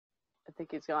I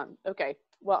think he's gone. Okay.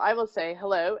 Well, I will say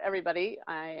hello, everybody.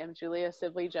 I am Julia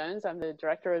Sibley Jones. I'm the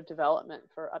Director of Development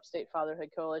for Upstate Fatherhood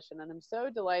Coalition, and I'm so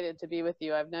delighted to be with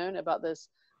you. I've known about this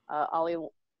Ollie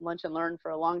Lunch and Learn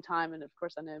for a long time, and of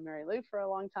course I know Mary Lou for a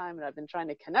long time, and I've been trying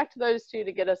to connect those two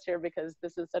to get us here because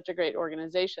this is such a great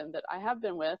organization that I have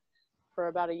been with for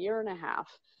about a year and a half.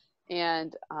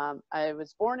 And I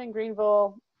was born in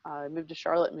Greenville. I moved to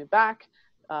Charlotte, moved back.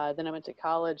 Then I went to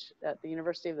college at the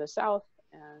University of the South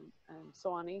in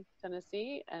Sewanee,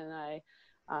 Tennessee, and I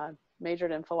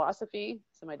majored in philosophy.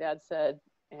 So my dad said,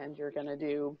 and you're going to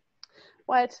do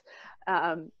what?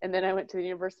 And then I went to the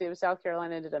University of South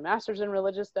Carolina and did a master's in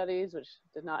religious studies, which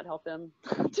did not help him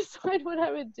decide what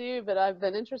I would do. But I've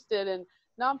been interested in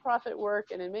nonprofit work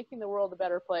and in making the world a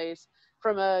better place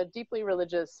from a deeply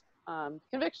religious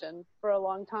conviction for a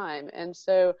long time. And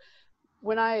so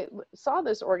when I saw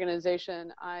this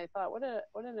organization, I thought, what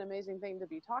an amazing thing to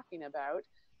be talking about.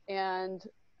 And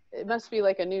it must be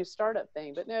like a new startup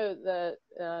thing. But no,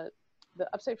 the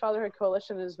Upstate Fatherhood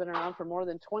Coalition has been around for more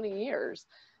than 20 years.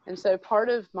 And so part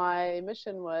of my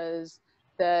mission was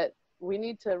that we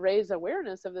need to raise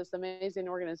awareness of this amazing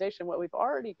organization, what we've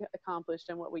already accomplished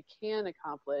and what we can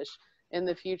accomplish in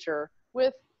the future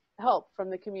with help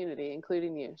from the community,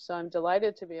 including you. So I'm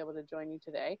delighted to be able to join you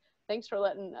today. Thanks for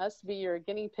letting us be your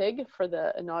guinea pig for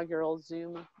the inaugural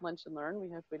Zoom Lunch and Learn. We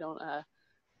hope we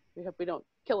don't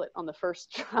kill it on the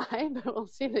first try, but we'll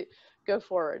see it go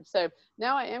forward. So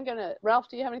now I am gonna, Ralph,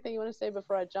 do you have anything you want to say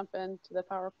before I jump into the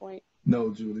PowerPoint? No,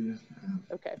 Julia.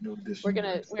 Okay. No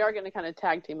we are gonna kind of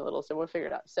tag team a little, so we'll figure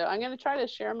it out. So I'm gonna try to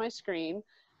share my screen,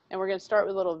 and we're gonna start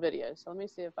with a little video. So let me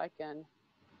see if I can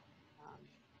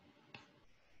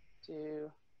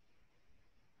do.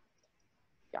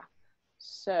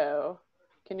 So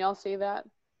can y'all see that?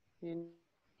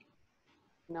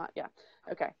 Not, yeah.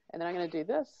 Okay. And then I'm going to do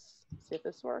this, see if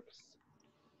this works.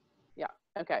 Yeah.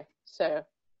 Okay. So,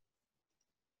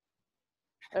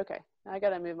 okay. Now I got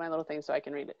to move my little thing so I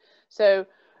can read it. So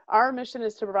our mission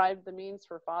is to provide the means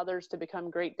for fathers to become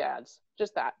great dads.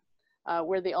 Just that.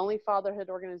 We're the only fatherhood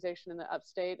organization in the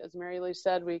upstate. As Mary Lou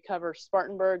said, we cover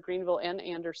Spartanburg, Greenville, and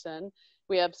Anderson.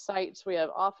 We have sites, we have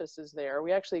offices there.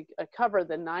 We actually cover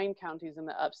the 9 counties in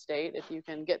the upstate. If you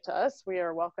can get to us, we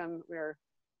are welcome. We're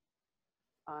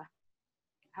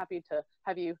happy to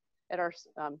have you at our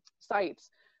sites.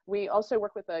 We also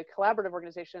work with a collaborative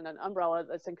organization, an umbrella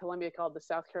that's in Columbia called the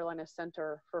South Carolina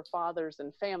Center for Fathers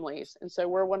and Families. And so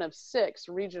we're one of 6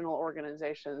 regional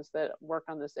organizations that work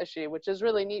on this issue, which is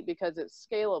really neat because it's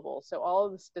scalable. So all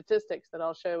of the statistics that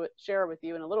I'll share with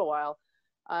you in a little while,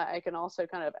 I can also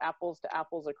kind of apples to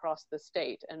apples across the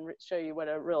state and show you what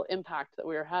a real impact that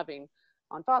we are having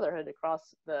on fatherhood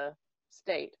across the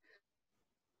state.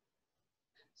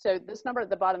 So this number at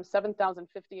the bottom,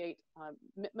 7,058,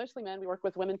 mostly men. We work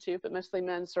with women too, but mostly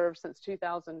men served since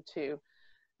 2002.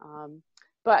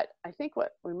 But I think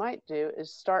what we might do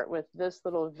is start with this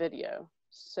little video.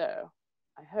 So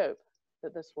I hope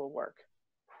that this will work.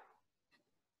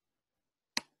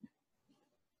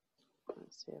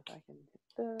 Let's see if I can get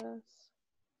this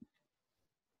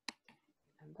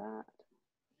and that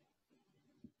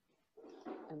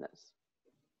and this.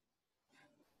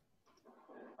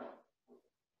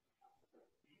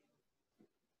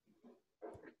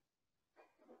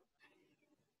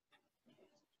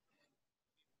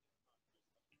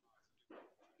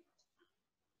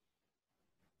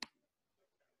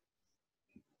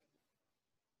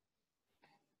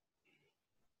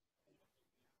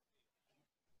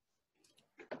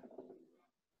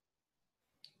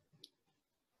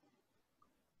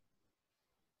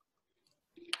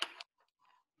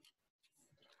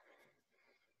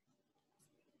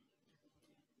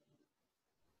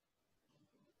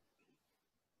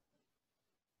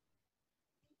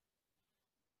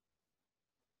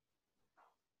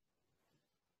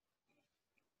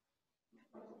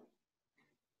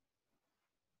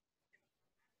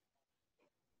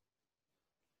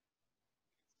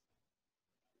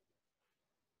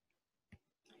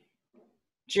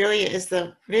 Julia, is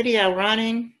the video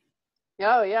running?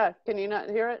 Oh yeah, can you not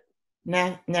hear it?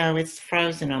 No, it's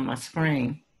frozen on my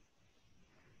screen.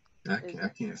 I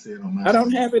can't see it on my I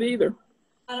don't have it either.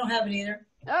 I don't have it either.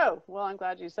 Oh, well, I'm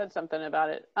glad you said something about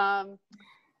it.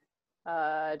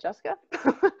 Jessica,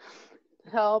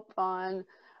 help on,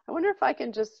 I wonder if I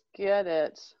can just get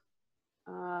it.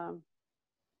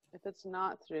 If it's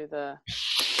not through the,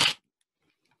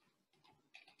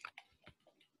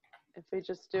 if we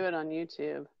just do it on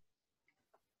YouTube.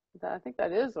 I think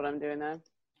that is what I'm doing though.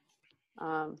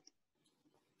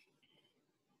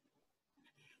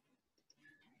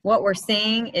 What we're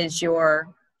seeing is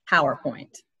your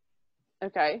PowerPoint.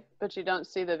 Okay, but you don't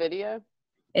see the video?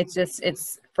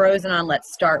 It's frozen on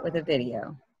let's start with a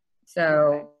video. So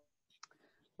Okay.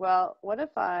 Well, what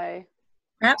if I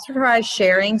perhaps try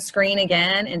sharing screen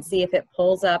again and see if it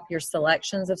pulls up your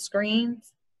selections of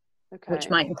screens, okay. which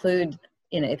might include,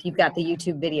 you know, if you've got the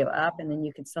YouTube video up, and then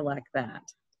you could select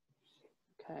that.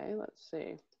 Okay, let's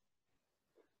see.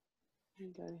 Let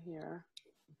me go here.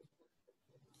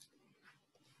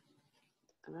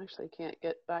 I actually can't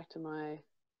get back to my,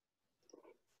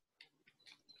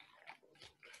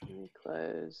 let me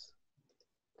close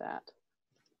that.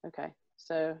 Okay,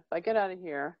 so if I get out of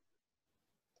here,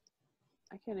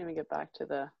 I can't even get back to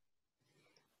the,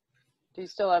 do you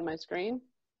still have my screen?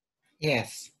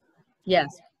 Yes. Yes.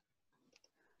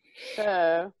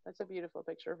 So that's a beautiful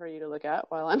picture for you to look at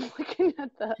while I'm looking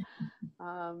at the,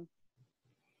 I'm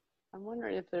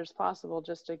wondering if there's possible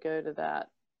just to go to that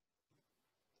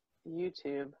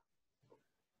YouTube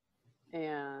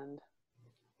and,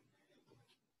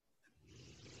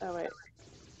 oh wait,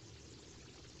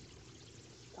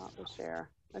 stop the share.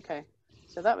 Okay,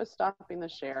 so that was stopping the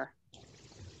share.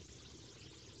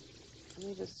 Let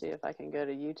me just see if I can go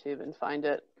to YouTube and find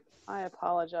it. I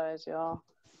apologize, y'all.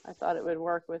 I thought it would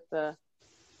work with the,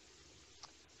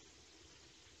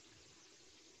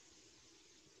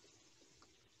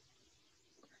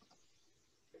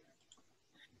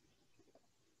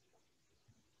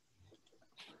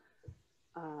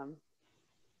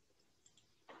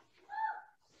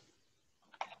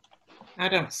 I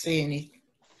don't see any.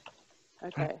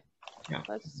 okay, No.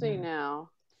 let's see now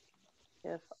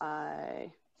if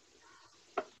I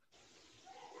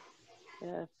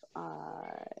do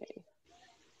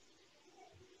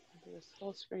this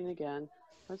whole screen again.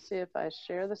 Let's see if I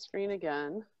share the screen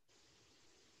again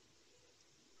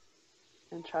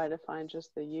and try to find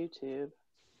just the YouTube.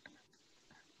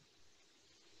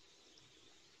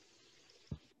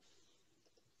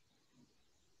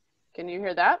 Can you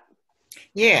hear that?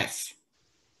 Yes.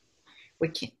 We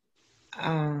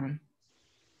can.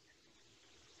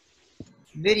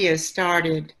 Video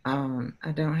started. I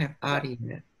don't have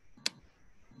audio.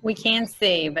 We can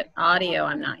see, but audio,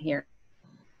 I'm not here.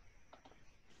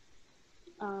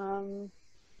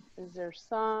 Is there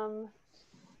some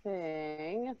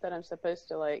thing that I'm supposed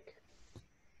to like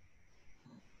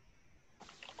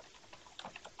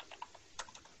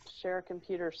share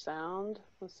computer sound?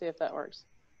 Let's see if that works.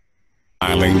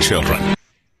 Smiling children,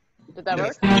 Did that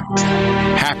work?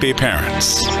 happy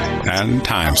parents, and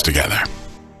times together.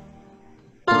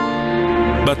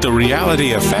 But the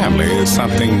reality of family is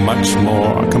something much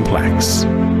more complex.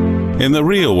 In the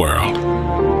real world,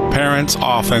 parents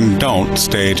often don't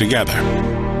stay together.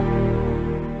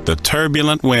 The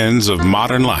turbulent winds of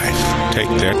modern life take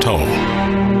their toll,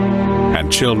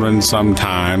 and children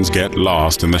sometimes get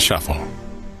lost in the shuffle.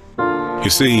 You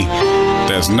see,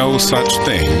 there's no such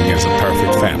thing as a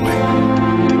perfect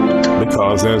family,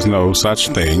 because there's no such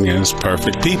thing as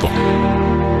perfect people.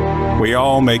 We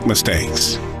all make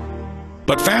mistakes.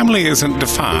 But family isn't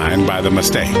defined by the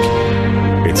mistake.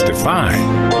 It's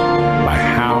defined by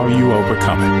how you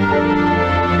overcome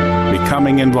it.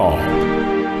 Becoming involved,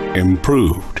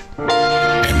 improved,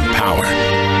 empowered.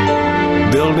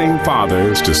 Building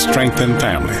fathers to strengthen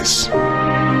families.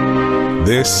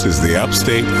 This is the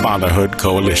Upstate Fatherhood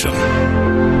Coalition.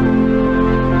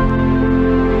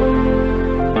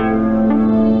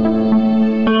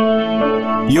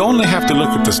 You only have to look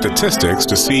at the statistics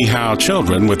to see how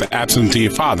children with absentee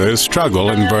fathers struggle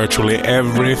in virtually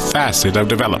every facet of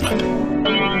development.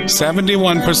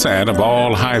 71% of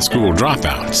all high school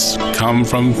dropouts come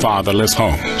from fatherless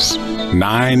homes,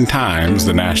 9 times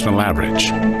the national average.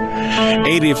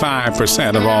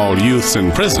 85% of all youths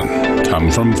in prison come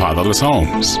from fatherless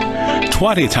homes,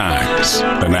 20 times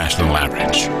the national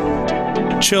average.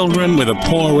 Children with a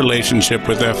poor relationship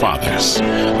with their fathers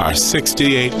are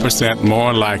 68%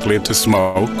 more likely to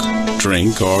smoke,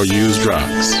 drink, or use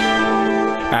drugs.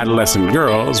 Adolescent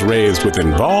girls raised with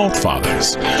involved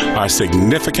fathers are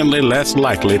significantly less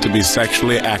likely to be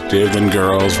sexually active than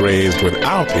girls raised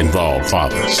without involved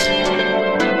fathers.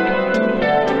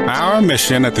 Our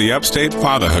mission at the Upstate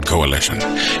Fatherhood Coalition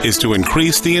is to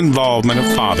increase the involvement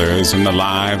of fathers in the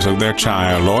lives of their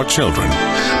child or children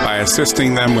by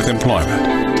assisting them with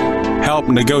employment, help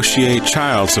negotiate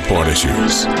child support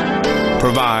issues,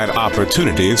 provide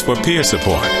opportunities for peer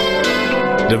support,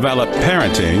 develop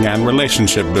parenting and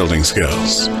relationship building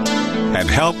skills, and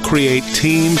help create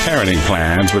team parenting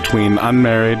plans between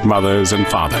unmarried mothers and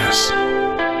fathers.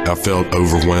 I felt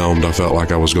overwhelmed. I felt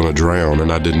like I was going to drown,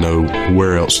 and I didn't know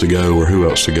where else to go or who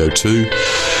else to go to.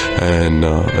 And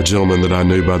a gentleman that I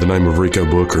knew by the name of Rico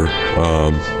Booker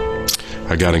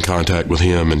I got in contact with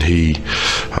him, and he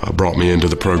brought me into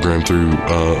the program through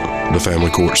the family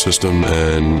court system,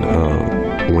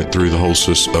 and went through the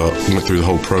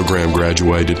whole program,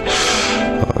 graduated.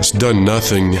 It's done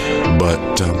nothing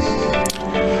but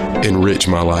enrich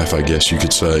my life, I guess you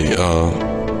could say,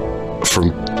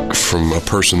 from a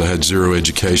person that had zero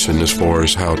education as far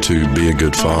as how to be a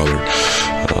good father.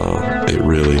 It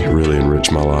really, really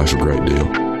enriched my life a great deal.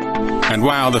 And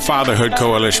while the Fatherhood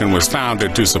Coalition was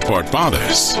founded to support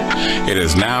fathers, it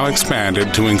is now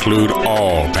expanded to include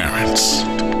all parents,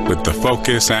 with the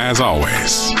focus, as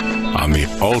always, on the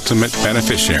ultimate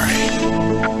beneficiary,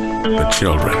 the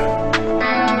children.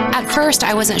 At first,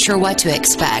 I wasn't sure what to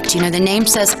expect. You know, the name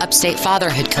says Upstate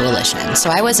Fatherhood Coalition, so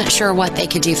I wasn't sure what they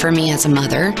could do for me as a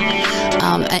mother,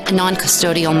 a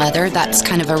non-custodial mother. That's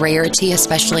kind of a rarity,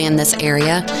 especially in this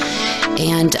area.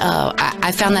 And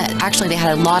I found that actually they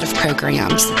had a lot of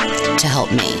programs to help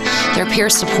me. Their peer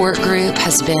support group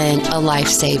has been a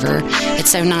lifesaver.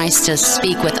 It's so nice to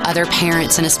speak with other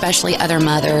parents and especially other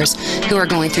mothers who are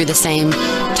going through the same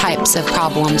types of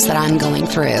problems that I'm going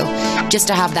through. Just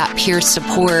to have that peer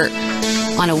support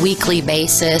on a weekly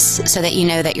basis so that you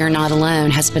know that you're not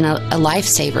alone has been a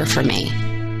lifesaver for me.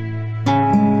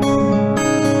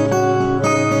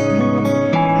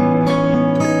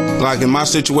 Like in my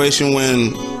situation,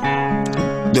 when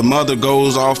the mother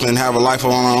goes off and have a life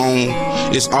on her own,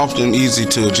 it's often easy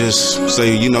to just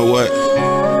say, you know what,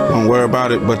 don't worry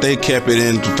about it. But they kept it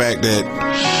in the fact that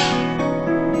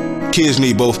kids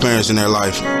need both parents in their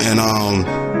life. And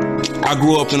I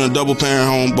grew up in a double parent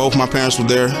home. Both my parents were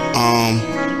there.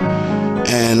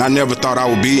 And I never thought I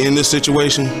would be in this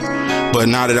situation. But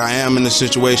now that I am in this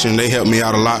situation, they help me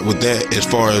out a lot with that, as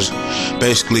far as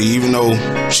basically, even though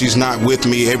she's not with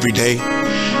me every day,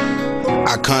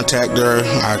 I contact her,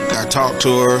 I talk to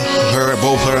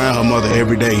both her and her mother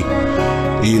every day,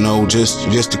 you know,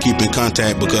 just to keep in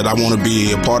contact, because I want to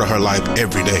be a part of her life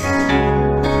every day.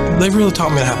 They really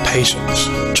taught me to have patience.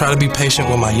 Try to be patient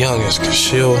with my youngest, because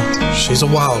she's a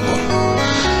wild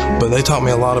one. But they taught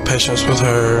me a lot of patience with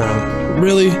her, and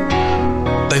really,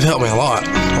 they've helped me a lot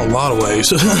of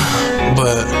ways.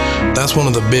 But that's one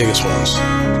of the biggest ones.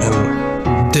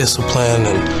 And discipline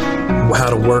and how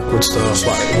to work with stuff,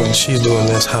 like when she's doing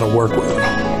this, how to work with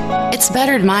her. It's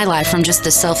bettered my life from just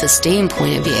the self-esteem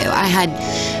point of view. I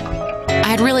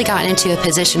had really gotten into a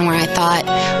position where I thought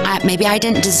maybe I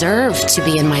didn't deserve to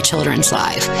be in my children's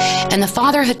life. And the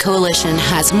Fatherhood Coalition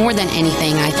has, more than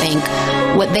anything, I think,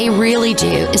 what they really do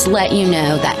is let you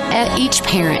know that each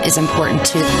parent is important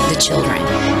to the children,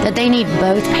 that they need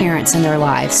both parents in their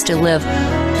lives to live,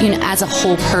 you know, as a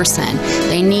whole person.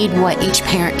 They need what each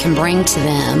parent can bring to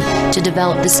them to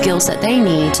develop the skills that they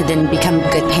need to then become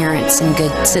good parents and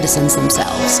good citizens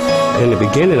themselves. In the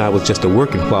beginning, I was just a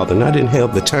working father, and I didn't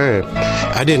have the time.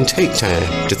 I didn't take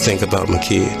time to think about my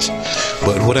kids.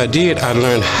 But what I did, I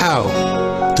learned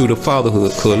how, through the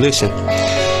Fatherhood Coalition,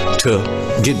 to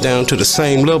get down to the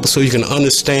same level so you can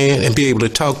understand and be able to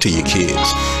talk to your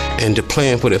kids and to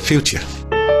plan for their future.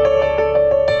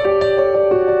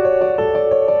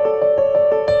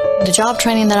 The job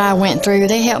training that I went through,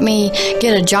 they helped me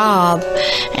get a job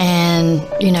and,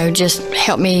 you know, just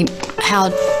helped me how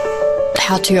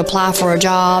to apply for a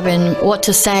job and what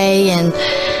to say and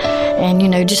you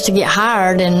know, just to get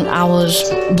hired. And I was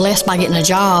blessed by getting a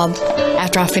job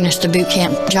after I finished the boot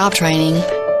camp job training.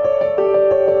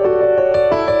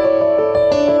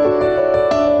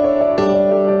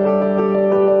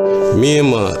 Me and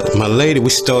my lady, we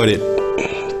started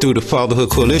through the Fatherhood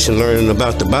Coalition learning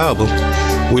about the Bible.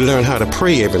 We learned how to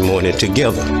pray every morning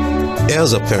together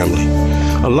as a family.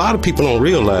 A lot of people don't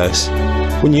realize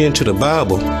when you're into the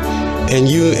Bible and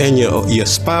you and your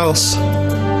spouse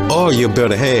or your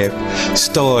better half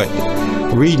start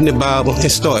reading the Bible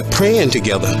and start praying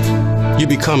together, you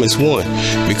become as one.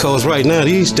 Because right now,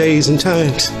 these days and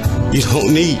times, you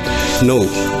don't need no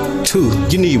two,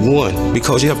 you need one,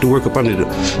 because you have to work up under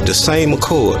the same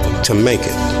accord to make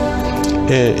it.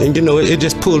 And you know, it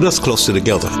just pulled us closer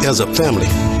together as a family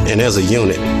and as a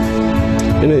unit.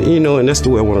 And you know, and that's the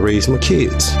way I want to raise my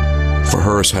kids. For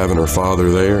her, it's having her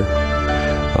father there,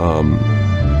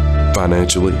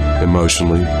 financially,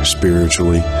 emotionally,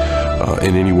 spiritually,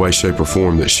 in any way, shape, or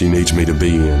form that she needs me to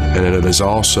be in. And it has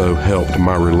also helped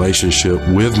my relationship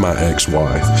with my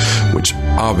ex-wife, which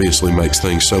obviously makes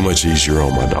things so much easier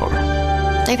on my daughter.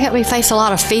 They've helped me face a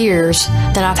lot of fears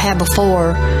that I've had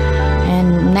before,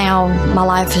 and now my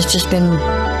life has just been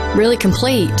really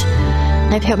complete.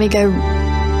 They've helped me go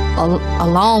a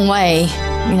long way,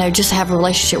 you know, just to have a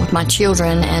relationship with my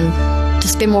children and to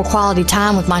spend more quality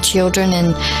time with my children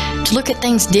and to look at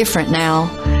things different now.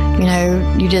 You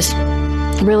know, you just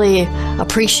really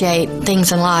appreciate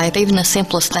things in life, even the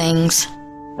simplest things.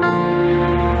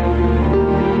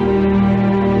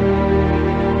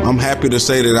 I'm happy to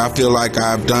say that I feel like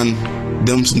I've done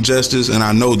them some justice, and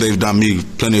I know they've done me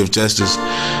plenty of justice.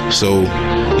 So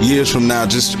years from now, I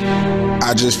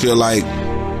just feel like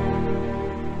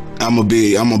I'm a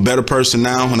better person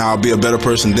now, and I'll be a better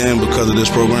person then because of this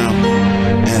program.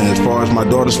 And as far as my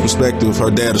daughter's perspective,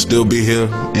 her dad will still be here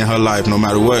in her life no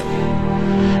matter what.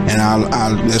 And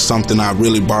that's something I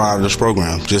really brought out of this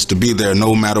program, just to be there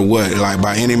no matter what, like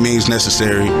by any means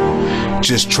necessary,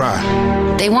 just try.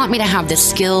 They want me to have the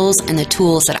skills and the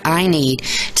tools that I need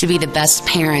to be the best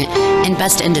parent and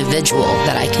best individual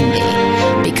that I can be.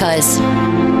 Because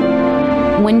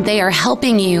when they are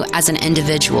helping you as an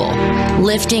individual,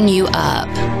 lifting you up,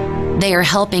 they are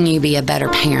helping you be a better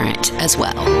parent as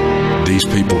well. These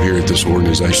people here at this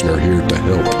organization are here to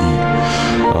help you.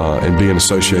 And being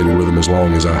associated with them as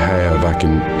long as I have, I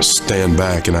can stand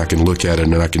back and I can look at it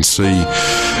and I can see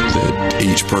that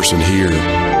each person here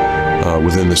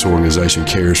within this organization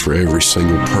cares for every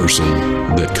single person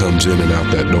that comes in and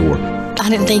out that door. I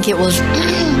didn't think it was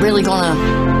really going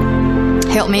to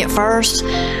help me at first,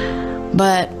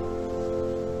 but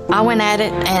I went at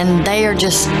it and they are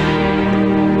just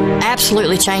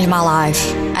absolutely changed my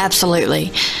life.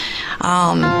 Absolutely.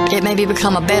 It made me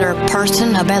become a better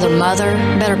person, a better mother,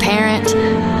 a better parent,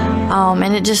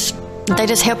 and they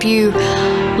just help you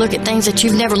look at things that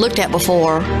you've never looked at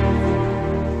before.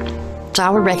 So I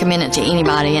would recommend it to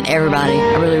anybody and everybody.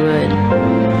 I really would.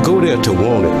 Go there to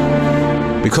want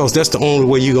it, because that's the only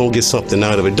way you're going to get something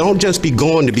out of it. Don't just be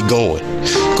going to be going.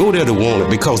 Go there to want it,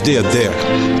 because they're there.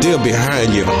 They're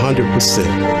behind you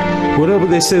 100%. Whatever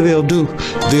they say they'll do,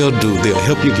 they'll do. They'll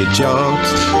help you get jobs.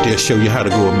 They'll show you how to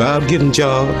go about getting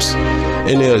jobs.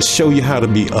 And they'll show you how to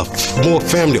be more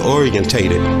family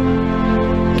orientated.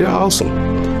 They're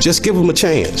awesome. Just give them a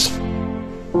chance.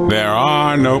 There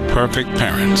are no perfect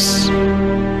parents,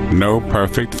 no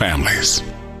perfect families.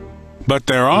 But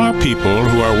there are people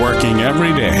who are working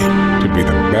every day to be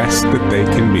the best that they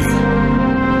can be.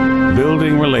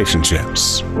 Building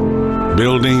relationships,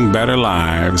 building better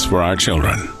lives for our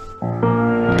children.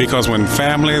 Because when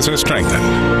families are strengthened,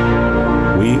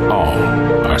 we all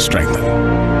are strengthened.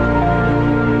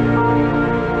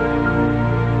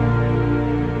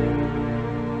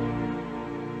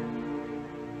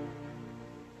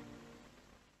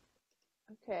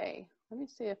 Okay, let me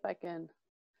see if I can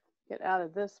get out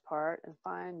of this part and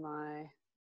find my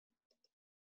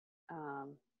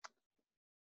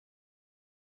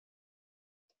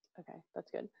okay, that's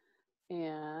good.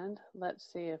 And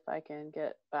let's see if I can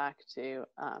get back to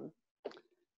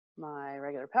my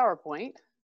regular PowerPoint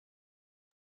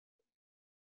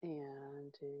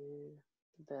and do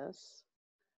this.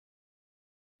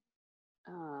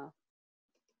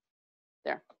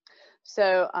 There.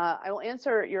 So I will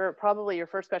answer probably your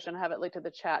first question. I haven't looked at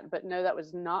the chat, but no, that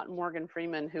was not Morgan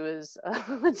Freeman who is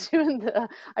doing the,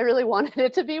 I really wanted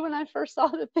it to be when I first saw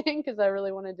the thing because I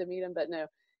really wanted to meet him, but no,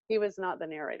 he was not the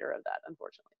narrator of that,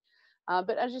 unfortunately.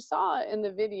 But as you saw in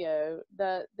the video,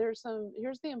 that here's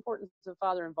the importance of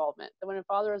father involvement. That when a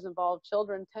father is involved,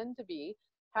 children tend to be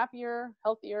happier,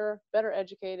 healthier, better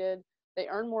educated. They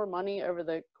earn more money over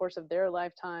the course of their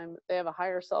lifetime. They have a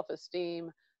higher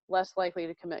self-esteem, less likely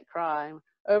to commit crime,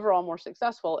 overall more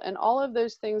successful. And all of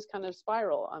those things kind of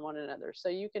spiral on one another. So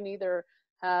you can either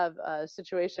have a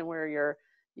situation where you're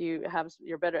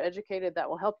better educated, that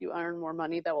will help you earn more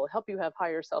money, that will help you have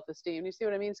higher self-esteem. You see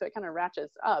what I mean? So it kind of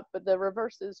ratchets up, but the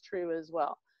reverse is true as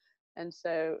well. And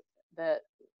so that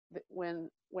when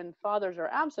fathers are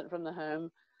absent from the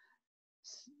home,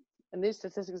 and these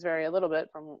statistics vary a little bit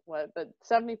from but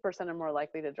 70% are more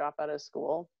likely to drop out of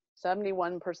school,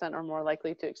 71% are more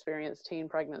likely to experience teen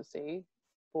pregnancy,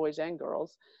 boys and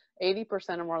girls,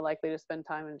 80% are more likely to spend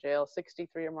time in jail,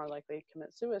 63% are more likely to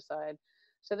commit suicide.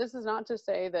 So this is not to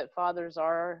say that fathers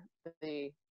are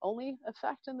the only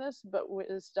effect in this, but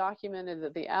it's documented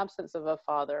that the absence of a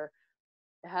father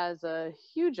has a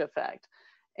huge effect.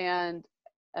 And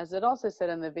as it also said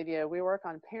in the video, we work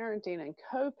on parenting and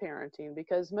co-parenting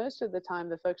because most of the time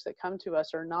the folks that come to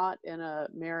us are not in a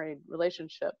married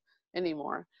relationship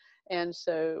anymore. And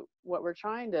so what we're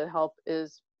trying to help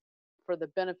is for the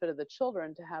benefit of the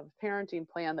children to have a parenting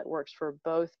plan that works for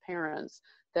both parents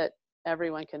that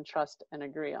everyone can trust and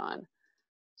agree on.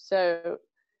 So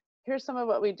here's some of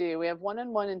what we do. We have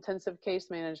one-on-one intensive case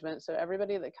management. So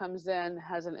everybody that comes in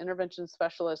has an intervention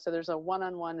specialist. So there's a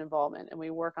one-on-one involvement and we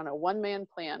work on a one-man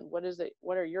plan. What is it?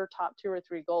 What are your top 2 or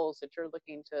 3 goals that you're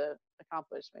looking to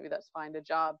accomplish? Maybe that's find a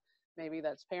job. Maybe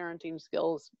that's parenting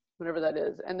skills, whatever that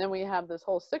is. And then we have this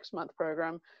whole 6-month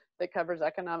program that covers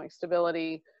economic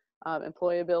stability,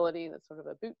 employability. That's sort of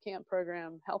a boot camp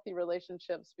program, healthy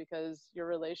relationships, because your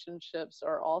relationships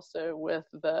are also with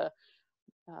the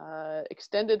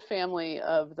extended family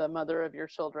of the mother of your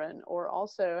children, or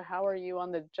also how are you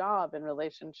on the job in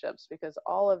relationships, because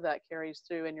all of that carries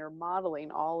through and you're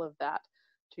modeling all of that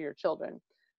to your children.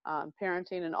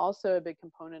 Parenting, and also a big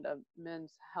component of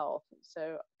men's health.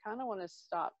 So kind of want to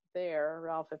stop there,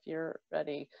 Ralph, if you're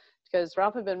ready, because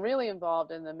Ralph had been really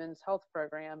involved in the men's health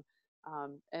program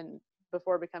and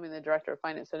before becoming the Director of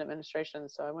Finance and Administration.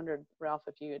 So I wondered, Ralph,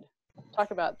 if you'd talk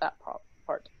about that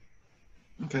part.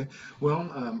 Okay.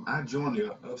 Well, I joined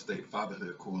the Upstate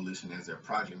Fatherhood Coalition as their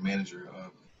project manager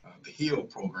of the HEAL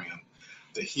program.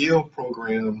 The HEAL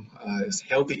program is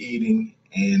healthy eating,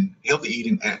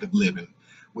 active living,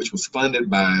 which was funded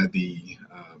by the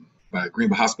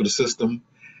Greenville Hospital System,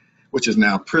 which is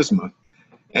now Prisma.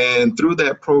 And through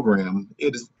that program,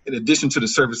 it is, in addition to the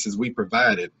services we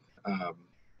provided,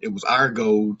 it was our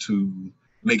goal to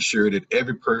make sure that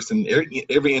every person,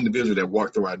 every individual that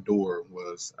walked through our door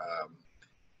was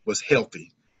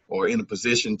healthy or in a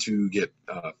position to get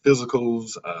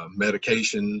physicals,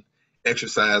 medication,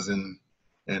 exercising,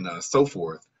 and so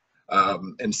forth.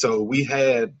 And so we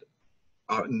had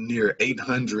near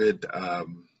 800,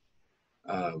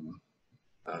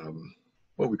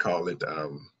 what we call it,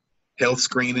 health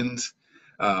screenings.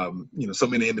 So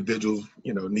many individuals,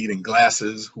 needing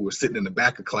glasses, who were sitting in the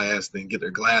back of class, then get their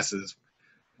glasses.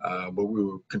 But we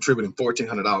were contributing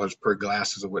 $1,400 per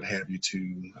glasses or what have you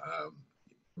to,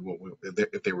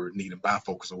 if they were needing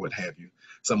bifocals or what have you.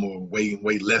 Some were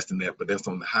way less than that, but that's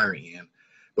on the higher end.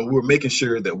 But we were making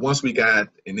sure that once we got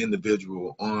an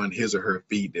individual on his or her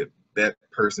feet, that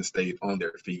person stayed on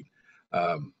their feet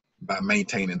by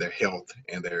maintaining their health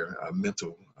and their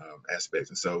mental aspects.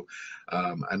 And so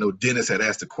I know Dennis had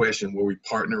asked the question, were we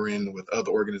partnering with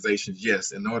other organizations?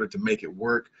 Yes, in order to make it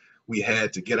work, we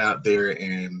had to get out there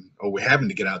we're having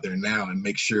to get out there now and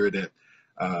make sure that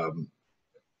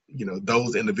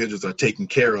those individuals are taken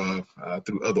care of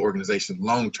through other organizations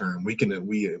long term. We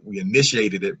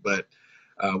initiated it, but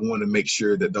we want to make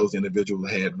sure that those individuals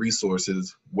had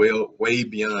resources way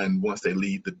beyond once they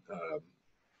leave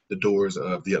the doors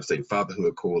of the Upstate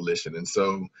Fatherhood Coalition. And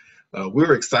so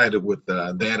we're excited with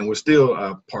that, and we're still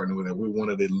partnering with it. We're one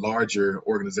of the larger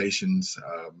organizations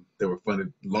that were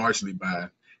funded largely by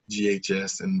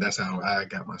GHS, and that's how I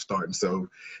got my start. And so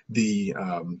the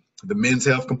men's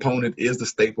health component is the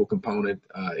staple component.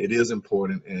 It is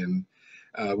important, and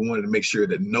we wanted to make sure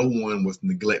that no one was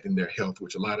neglecting their health,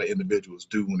 which a lot of individuals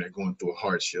do when they're going through a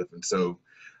hardship. And so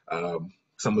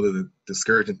some of the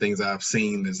discouraging things I've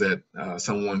seen is that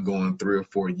someone going 3 or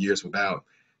 4 years without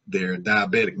their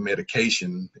diabetic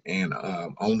medication and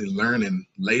only learning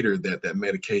later that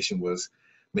medication was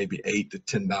maybe $8 to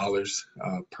 $10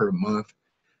 per month.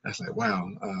 That's like, wow,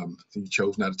 you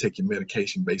chose not to take your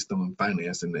medication based on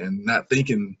finance and not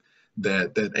thinking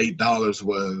that $8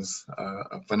 was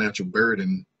a financial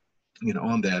burden,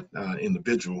 on that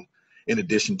individual, in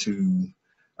addition to,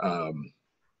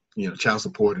 child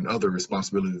support and other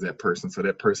responsibilities of that person. So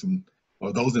that person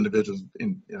or those individuals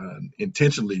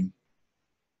intentionally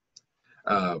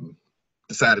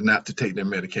decided not to take their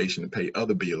medication and pay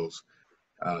other bills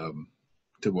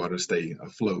to want to stay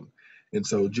afloat. And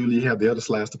so, Julie, you have the other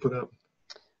slides to put up?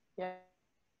 Yeah,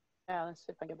 let's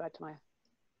see if I get back to my,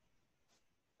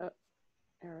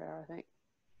 here we are, I think.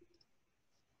 Is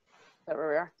that where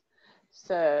we are?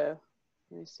 So,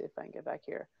 let me see if I can get back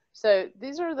here. So,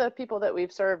 these are the people that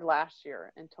we've served last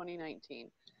year in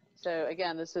 2019. So,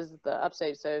 again, this is the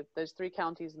Upstate, so those 3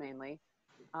 counties mainly.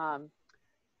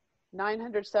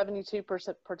 972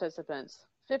 participants,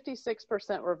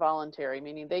 56% were voluntary,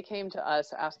 meaning they came to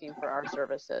us asking for our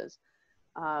services.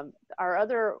 Our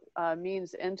other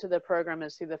means into the program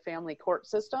is through the family court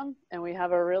system, and we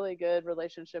have a really good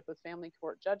relationship with family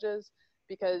court judges,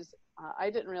 because I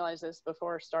didn't realize this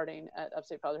before starting at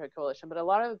Upstate Fatherhood Coalition, but a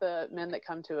lot of the men that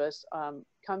come to us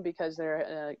come because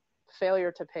they're a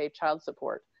failure to pay child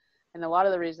support. And a lot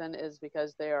of the reason is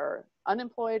because they are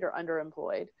unemployed or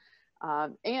underemployed.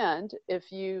 And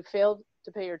if you failed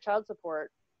to pay your child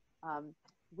support,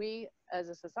 we as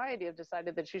a society have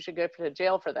decided that you should go to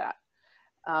jail for that.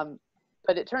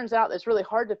 But it turns out it's really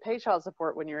hard to pay child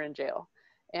support when you're in jail,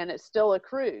 and it still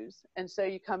accrues. And so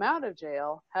you come out of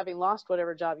jail having lost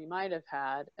whatever job you might have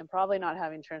had and probably not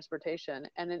having transportation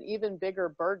and an even bigger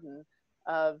burden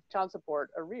of child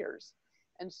support arrears.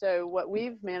 And so what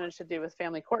we've managed to do with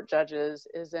family court judges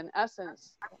is, in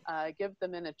essence, give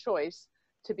them in a choice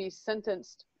to be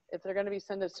sentenced, if they're going to be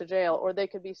sentenced to jail, or they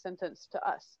could be sentenced to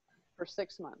us for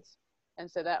 6 months. And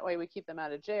so that way we keep them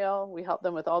out of jail. We help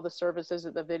them with all the services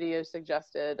that the video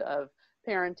suggested of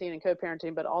parenting and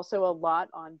co-parenting, but also a lot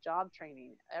on job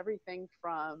training. Everything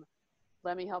from,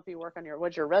 let me help you work on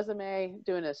what's your resume,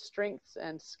 doing a strengths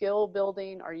and skill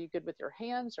building. Are you good with your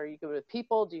hands? Are you good with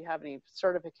people? Do you have any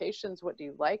certifications? What do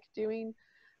you like doing?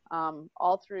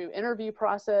 All through interview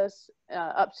process,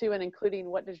 up to and including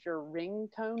what does your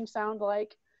ringtone sound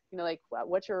like? You know, like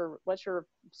what's your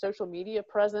social media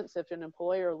presence? If an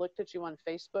employer looked at you on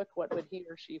Facebook, what would he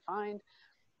or she find?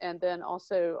 And then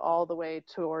also all the way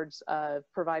towards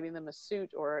providing them a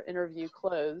suit or interview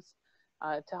clothes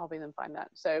to helping them find that.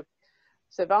 So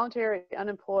voluntary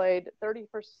unemployed,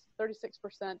 36%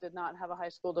 did not have a high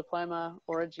school diploma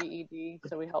or a GED,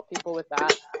 so we help people with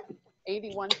that.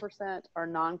 81% are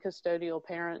non-custodial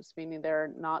parents, meaning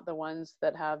they're not the ones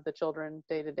that have the children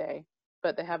day to day,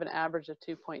 but they have an average of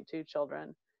 2.2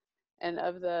 children. And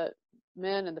of the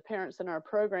men and the parents in our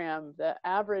program, the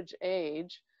average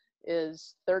age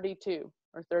is 32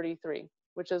 or 33,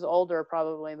 which is older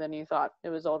probably than you thought. It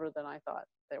was older than I thought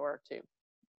they were too.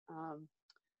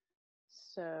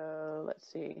 So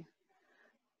let's see.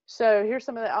 So here's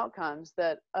some of the outcomes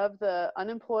that of the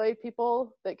unemployed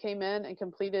people that came in and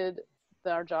completed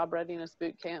our job readiness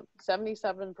boot camp,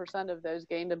 77% of those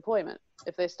gained employment.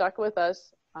 If they stuck with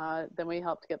us, then we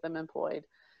helped get them employed.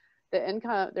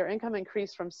 Their income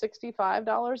increased from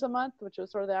 $65 a month, which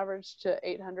was sort of the average, to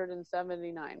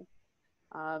 $879.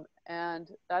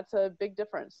 And that's a big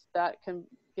difference. That can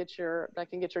get your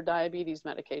diabetes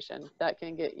medication. That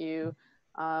can get you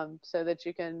so that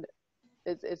you can,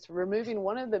 it's removing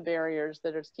one of the barriers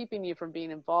that is keeping you from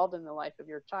being involved in the life of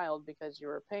your child because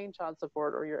you're paying child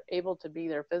support or you're able to be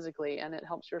there physically, and it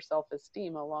helps your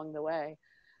self-esteem along the way.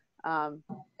 And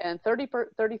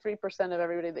 33% of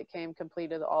everybody that came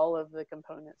completed all of the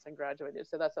components and graduated.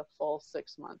 So that's a full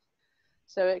 6 months.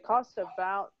 So it costs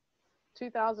about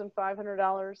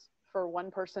 $2,500 for one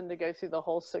person to go through the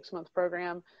whole 6 month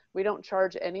program. We don't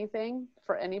charge anything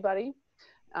for anybody.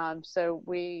 So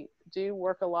we do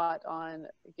work a lot on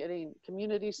getting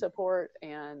community support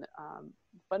and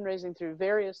fundraising through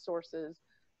various sources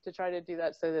to try to do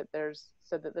that so that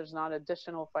there's not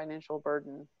additional financial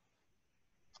burden.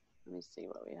 Let me see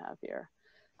what we have here.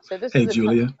 So this is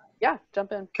Julia. Yeah,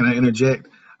 jump in. Can I interject?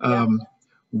 Yeah.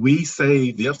 We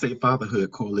save, the Upstate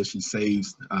Fatherhood Coalition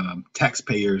saves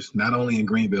taxpayers, not only in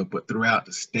Greenville, but throughout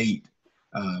the state.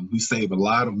 We save a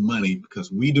lot of money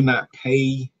because we do not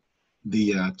pay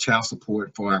the child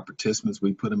support for our participants.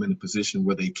 We put them in a position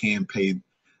where they can pay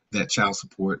that child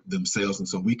support themselves. And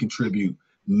so we contribute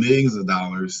millions of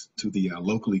dollars to the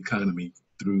local economy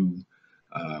through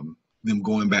them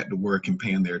going back to work and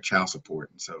paying their child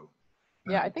support. And so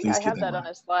yeah, I think I have that on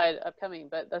a slide upcoming,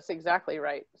 but that's exactly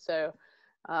right. So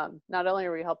not only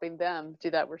are we helping them do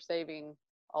that, we're saving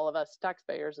all of us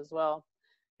taxpayers as well.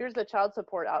 Here's the child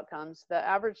support outcomes. The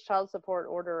average child support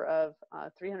order of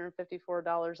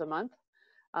 $354 a month.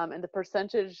 And the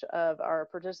percentage of our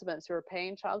participants who are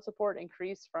paying child support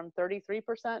increased from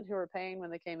 33% who were paying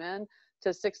when they came in to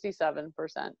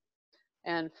 67%.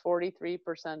 And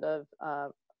 43% of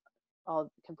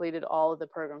all completed all of the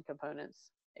program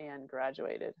components and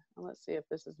graduated. And let's see if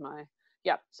this is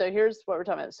yeah, so here's what we're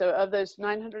talking about. So of those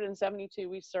 972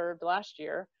 we served last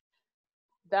year,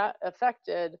 that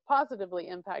positively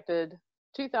impacted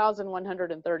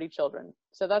 2,130 children.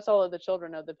 So that's all of the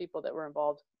children of the people that were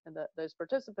involved in those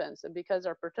participants. And because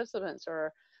our participants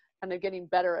are kind of getting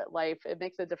better at life, it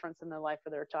makes a difference in the life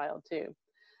of their child too.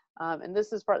 And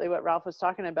this is partly what Ralph was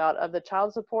talking about of the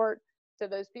child support. So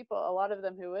those people, a lot of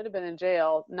them who would have been in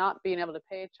jail, not being able to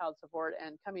pay child support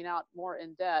and coming out more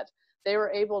in debt, they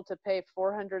were able to pay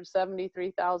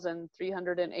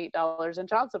 $473,308 in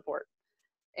child support.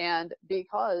 And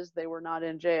because they were not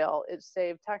in jail, it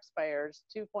saved taxpayers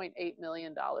 $2.8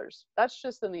 million. That's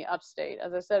just in the upstate.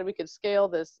 As I said, we could scale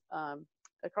this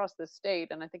across the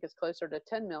state, and I think it's closer to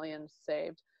 10 million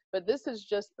saved. But this is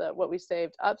just what we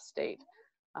saved upstate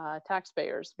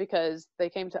taxpayers because they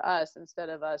came to us instead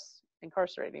of us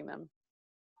incarcerating them.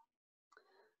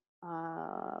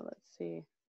 Let's see.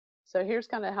 So here's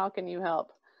kind of how can you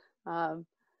help.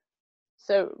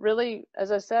 So really,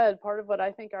 as I said, part of what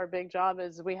I think our big job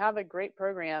is we have a great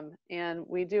program and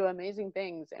we do amazing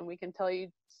things and we can tell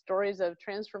you stories of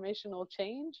transformational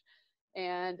change.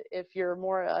 And if you're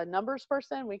more a numbers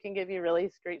person, we can give you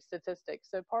really great statistics.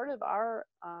 So part of our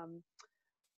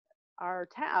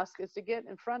task is to get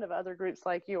in front of other groups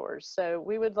like yours. So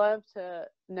we would love to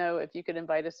know if you could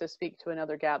invite us to speak to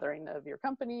another gathering of your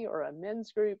company or a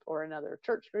men's group or another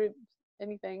church group,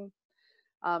 anything.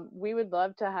 We would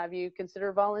love to have you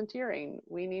consider volunteering.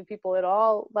 We need people at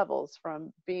all levels,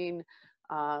 from being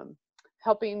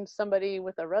helping somebody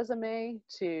with a resume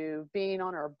to being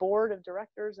on our board of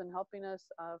directors and helping us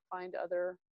find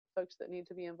other folks that need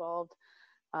to be involved.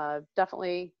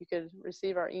 Definitely, you could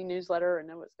receive our e-newsletter and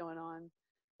know what's going on.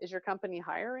 Is your company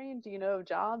hiring? Do you know of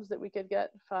jobs that we could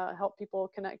get help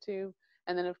people connect to?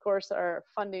 And then, of course, our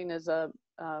funding is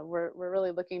we're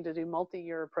really looking to do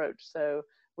multi-year approach. So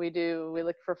we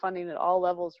look for funding at all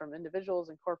levels, from individuals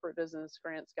and corporate business,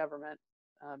 grants, government,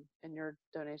 and your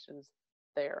donations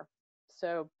there.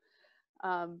 So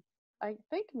I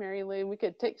think, Mary Lou, we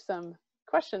could take some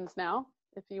questions now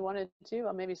if you wanted to.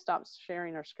 I'll maybe stop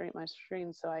sharing my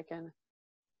screen so I can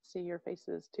see your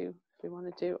faces too, if we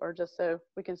wanted to, or just so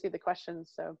we can see the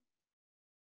questions. So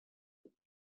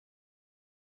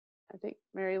I think,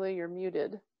 Mary Lou, you're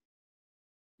muted.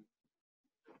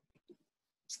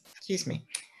 Excuse me.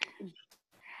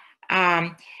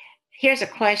 Here's a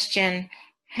question.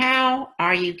 How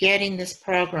are you getting this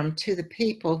program to the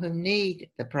people who need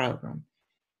the program?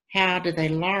 How do they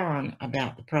learn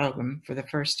about the program for the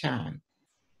first time?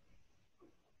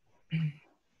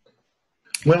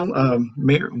 Well,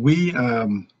 Mayor, we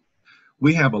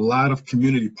have a lot of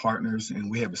community partners,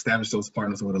 and we have established those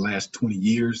partners over the last 20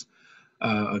 years.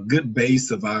 A good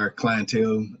base of our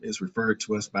clientele is referred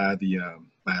to us by the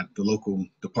local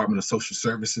Department of Social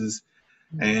Services,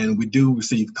 and we do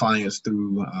receive clients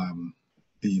through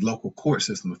the local court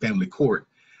system, the family court.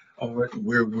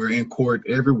 We're in court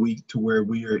every week to where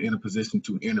we are in a position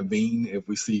to intervene if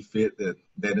we see fit that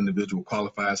that individual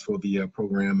qualifies for the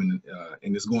program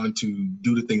and is going to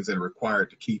do the things that are required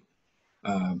to keep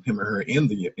him or her in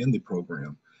the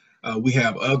program. We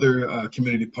have other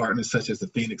community partners such as the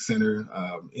Phoenix Center.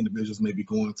 Individuals may be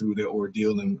going through their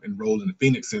ordeal and enrolled in the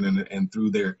Phoenix Center, and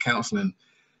through their counseling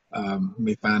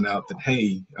may find out that,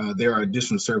 hey, there are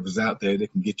additional services out there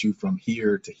that can get you from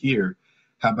here to here.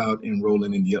 How about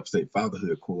enrolling in the Upstate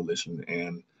Fatherhood Coalition?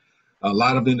 And a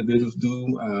lot of individuals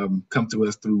do come to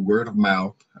us through word of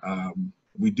mouth.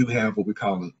 We do have what we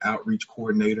call an outreach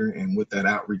coordinator, and with that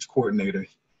outreach coordinator,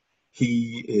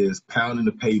 he is pounding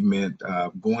the pavement,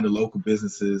 going to local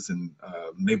businesses and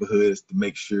neighborhoods to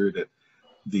make sure that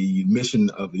the mission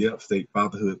of the Upstate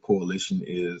Fatherhood Coalition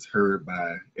is heard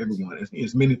by everyone,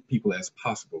 as many people as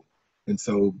possible. And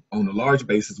so on a large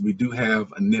basis, we do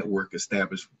have a network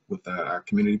established with our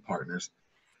community partners,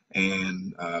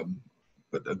 and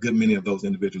but a good many of those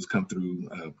individuals come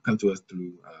to us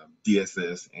through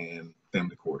DSS and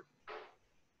family court.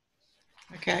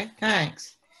 Okay,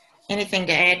 thanks. Anything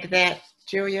to add to that,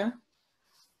 Julia?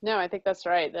 No, I think that's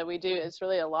right, that we do. It's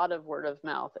really a lot of word of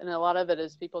mouth, and a lot of it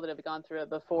is people that have gone through it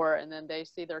before, and then they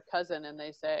see their cousin and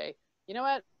they say, you know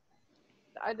what,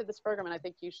 I did this program and I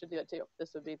think you should do it too.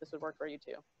 This would work for you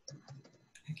too.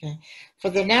 Okay. For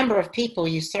the number of people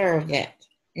you serve, that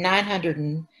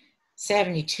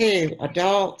 972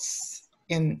 adults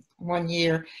in 1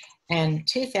 year and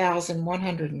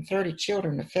 2,130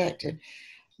 children affected,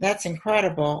 that's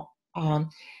incredible.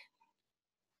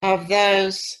 Of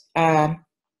those, how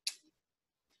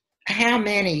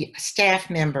many staff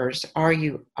members are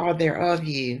there of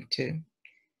you to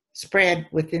spread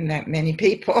within that many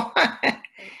people?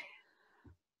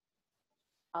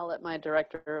 I'll let my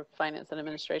Director of Finance and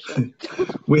Administration.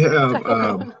 We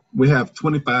have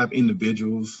 25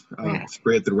 individuals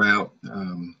spread throughout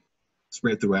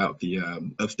the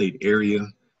upstate area.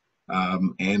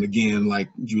 And again, like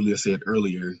Julia said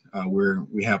earlier,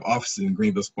 we have offices in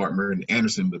Greenville, Spartanburg, and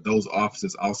Anderson, but those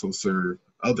offices also serve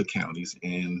other counties,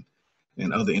 and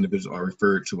other individuals are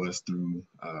referred to us through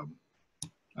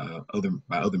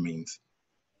by other means.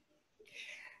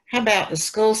 How about the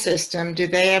school system? Do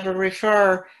they ever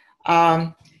refer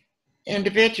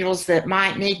individuals that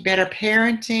might need better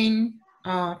parenting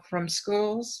from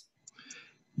schools?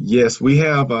 Yes, we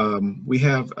have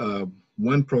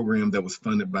one program that was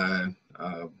funded by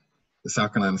the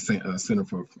South Carolina Center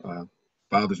for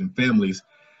Fathers and Families,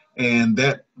 and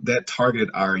that targeted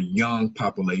our young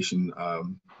population,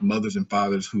 mothers and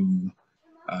fathers who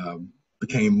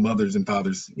became mothers and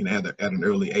fathers, at an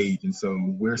early age. And so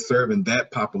we're serving that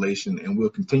population, and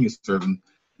we'll continue serving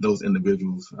those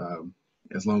individuals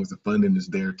as long as the funding is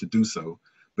there to do so.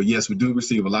 But yes, we do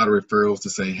receive a lot of referrals to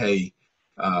say, hey,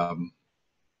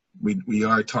 we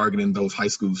are targeting those high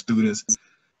school students.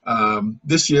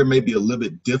 This year may be a little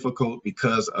bit difficult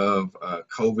because of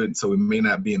COVID, so we may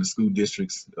not be in the school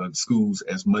districts, schools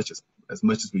as much as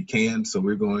we can. So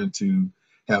we're going to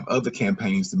have other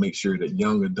campaigns to make sure that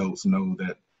young adults know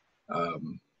that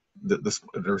the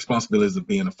responsibilities of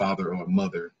being a father or a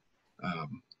mother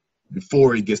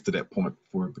before he gets to that point,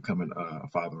 before becoming a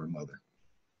father or mother.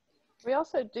 We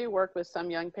also do work with some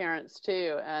young parents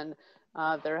too, and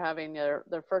they're having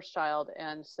their first child.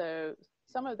 And so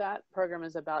some of that program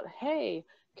is about, hey,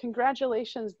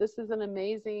 congratulations, this is an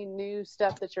amazing new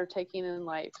step that you're taking in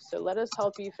life. So let us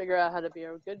help you figure out how to be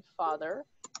a good father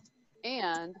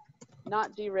and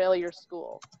not derail your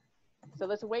school. So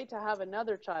let's wait to have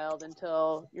another child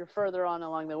until you're further on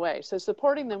along the way. So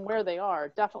supporting them where they are,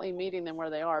 definitely meeting them where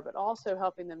they are, but also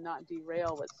helping them not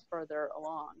derail what's further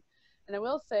along. And I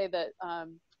will say that,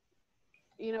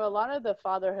 you know, a lot of the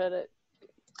fatherhood,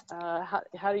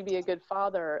 how do you be a good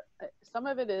father? Some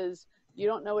of it is you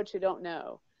don't know what you don't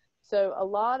know. So a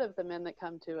lot of the men that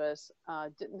come to us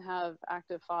didn't have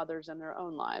active fathers in their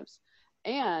own lives.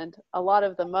 And a lot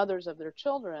of the mothers of their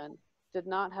children did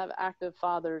not have active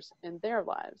fathers in their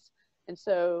lives. And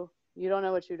so you don't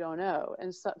know what you don't know.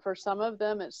 And so for some of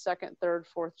them, it's second, third,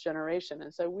 fourth generation.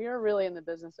 And so we are really in the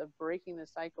business of breaking the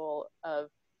cycle of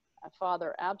a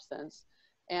father absence.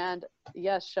 And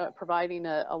yes, providing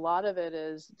a lot of it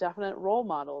is definite role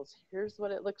models. Here's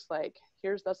what it looks like.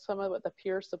 That's some of what the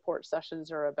peer support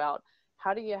sessions are about.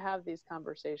 How do you have these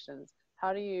conversations?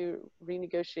 How do you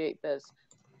renegotiate this?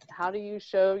 How do you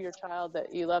show your child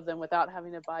that you love them without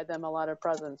having to buy them a lot of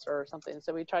presents or something?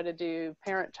 So we try to do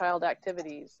parent-child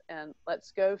activities, and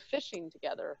let's go fishing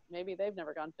together. Maybe they've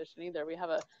never gone fishing either. We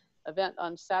have an event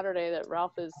on Saturday that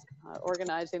Ralph is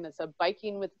organizing that's a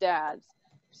biking with dads.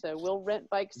 So we'll rent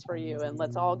bikes for you, and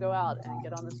let's all go out and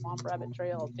get on the Swamp Rabbit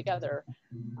Trail together.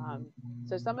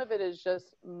 So some of it is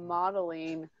just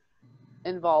modeling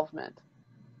involvement.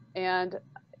 And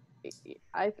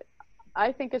I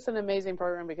think it's an amazing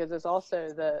program because it's also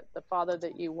the father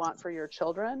that you want for your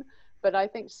children. But I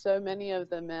think so many of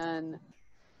the men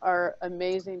are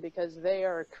amazing because they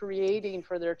are creating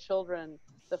for their children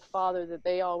the father that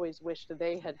they always wished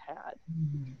they had had.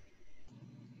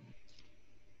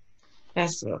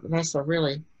 That's a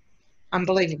really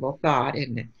unbelievable thought,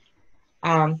 isn't it?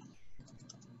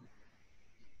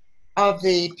 Of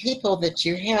the people that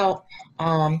you help,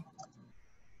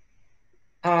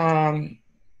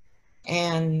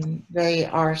 and they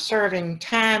are serving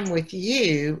time with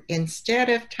you instead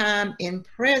of time in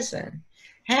prison.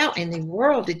 How in the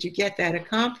world did you get that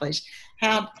accomplished?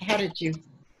 How did you,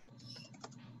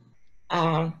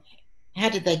 how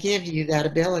did they give you that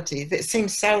ability? That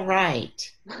seems so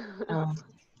right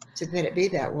to that it be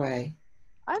that way.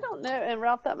 I don't know, and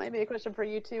Ralph, that might be a question for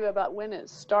you too about when it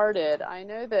started. I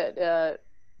know that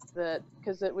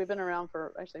because we've been around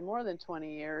for actually more than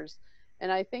 20 years.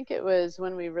 And I think it was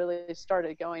when we really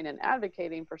started going and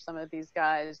advocating for some of these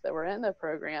guys that were in the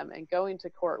program and going to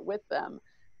court with them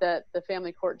that the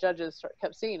family court judges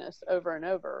kept seeing us over and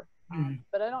over.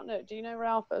 But I don't know. Do you know,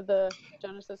 Ralph, of the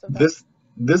genesis of that?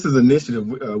 This is an initiative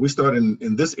we started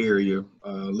in this area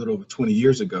a little over 20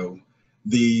 years ago.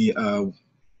 The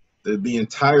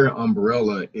entire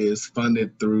umbrella is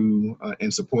funded through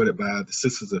and supported by the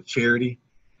Sisters of Charity.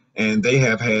 And they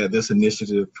have had this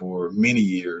initiative for many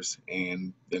years,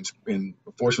 and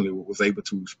unfortunately was able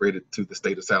to spread it to the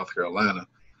state of South Carolina.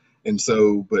 And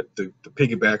so, but to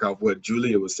piggyback off what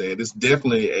Julia was saying, it's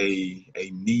definitely a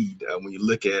need when you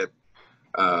look at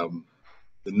the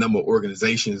number of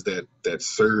organizations that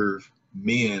serve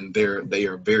men. They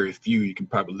are very few. You can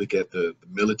probably look at the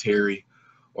military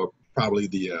or probably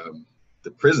the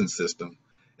prison system.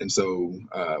 And so,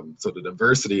 so the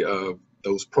diversity of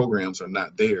those programs are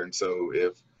not there. And so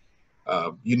if,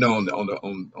 you know, on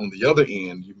the other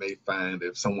end, you may find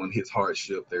if someone hits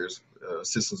hardship, there's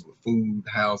assistance with food,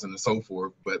 housing, and so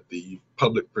forth. But the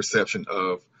public perception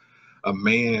of a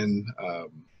man,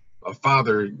 a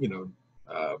father, you know,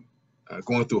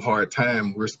 going through a hard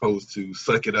time, we're supposed to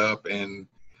suck it up and,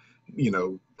 you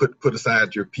know, put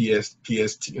aside your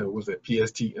PTSD,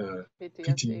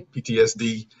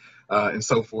 and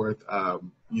so forth.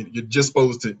 You're just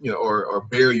supposed to, you know, or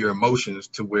bury your emotions,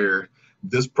 to where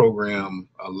this program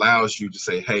allows you to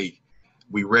say, hey,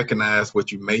 we recognize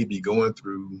what you may be going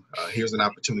through. Here's an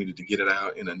opportunity to get it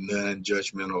out in a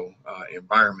non-judgmental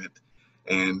environment,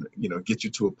 and, you know, get you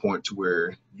to a point to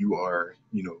where you are,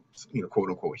 you know, quote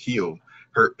unquote healed.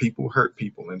 Hurt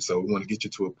people. And so we want to get you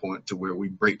to a point to where we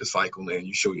break the cycle and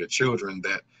you show your children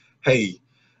that, hey,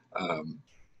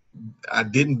 I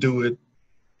didn't do it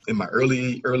in my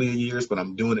earlier years, but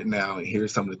I'm doing it now, and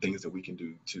here's some of the things that we can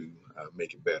do to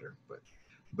make it better.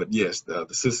 But yes, the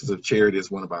Sisters of Charity is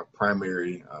one of our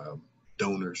primary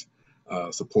donors,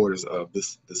 supporters of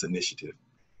this initiative.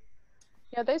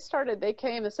 Yeah, they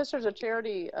came, the Sisters of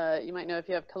Charity, you might know if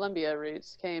you have Columbia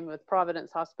roots, came with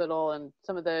Providence Hospital and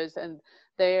some of those, and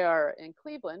they are in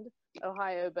Cleveland,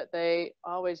 Ohio, but they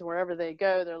always, wherever they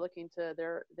go, they're looking to,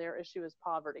 their issue is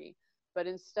poverty. But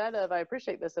instead of, I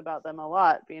appreciate this about them a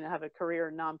lot, being have a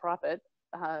career nonprofit,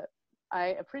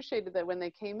 I appreciated that when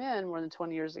they came in more than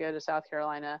 20 years ago to South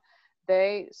Carolina,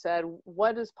 they said,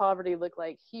 what does poverty look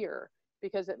like here?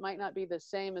 Because it might not be the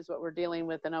same as what we're dealing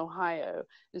with in Ohio.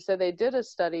 And so they did a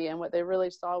study, and what they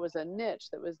really saw was a niche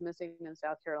that was missing in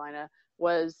South Carolina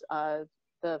was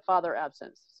the father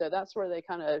absence. So that's where they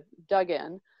kind of dug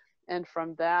in, and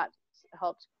from that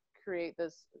helped create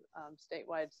this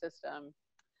statewide system.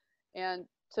 And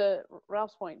to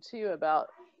Ralph's point too about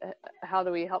how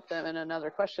do we help them, and another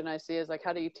question I see is like,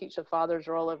 how do you teach a father's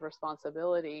role of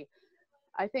responsibility?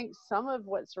 I think some of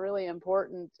what's really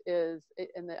important is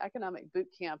in the economic boot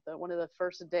camp, that one of the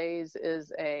first days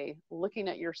is looking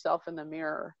at yourself in the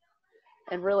mirror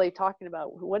and really talking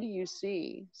about, what do you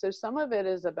see? So some of it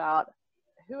is about,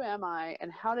 who am I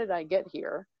and how did I get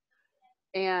here?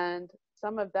 And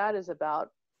some of that is about,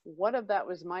 what if that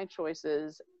was my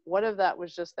choices? What if that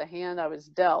was just the hand I was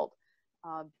dealt?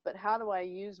 But how do I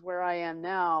use where I am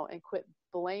now and quit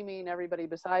blaming everybody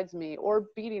besides me, or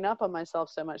beating up on myself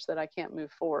so much that I can't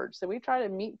move forward? So we try to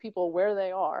meet people where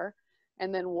they are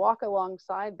and then walk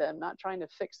alongside them, not trying to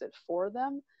fix it for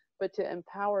them, but to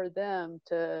empower them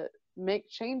to make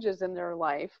changes in their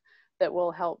life that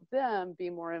will help them be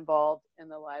more involved in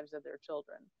the lives of their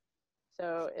children.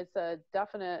 So it's a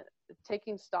definite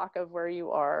taking stock of where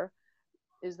you are.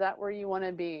 Is that where you want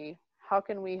to be? How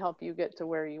can we help you get to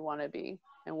where you want to be?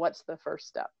 And what's the first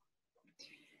step?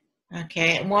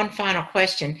 Okay, and one final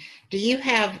question. Do you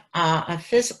have a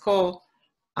physical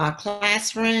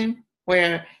classroom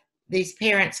where these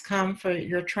parents come for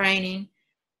your training?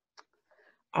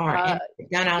 Or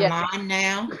done online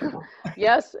now?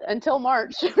 Yes, until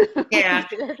March. Yeah,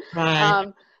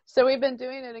 right. So we've been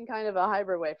doing it in kind of a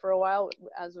hybrid way. For a while,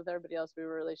 as with everybody else, we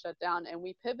were really shut down, and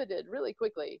we pivoted really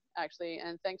quickly, actually,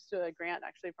 and thanks to a grant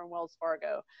actually from Wells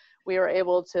Fargo, we were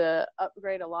able to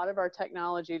upgrade a lot of our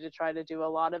technology to try to do a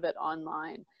lot of it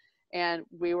online. And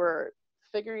we were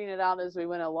figuring it out as we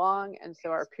went along, and so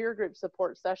our peer group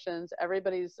support sessions,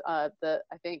 everybody's, I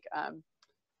think,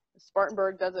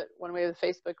 Spartanburg does it one way with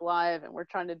Facebook Live, and we're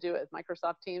trying to do it with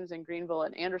Microsoft Teams in Greenville,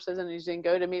 and Anderson is using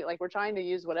GoToMeet. Like, we're trying to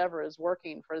use whatever is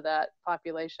working for that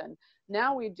population.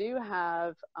 Now we do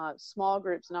have small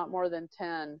groups, not more than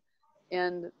 10,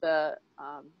 in the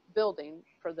building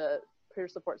for the peer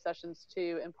support sessions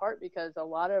too, in part because a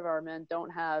lot of our men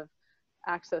don't have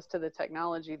access to the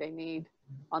technology they need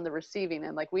on the receiving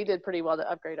end. Like, we did pretty well to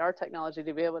upgrade our technology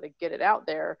to be able to get it out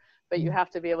there, but you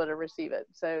have to be able to receive it.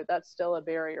 So that's still a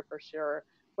barrier for sure.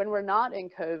 When we're not in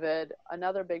COVID,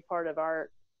 another big part of our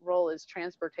role is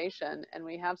transportation, and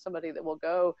we have somebody that will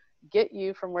go get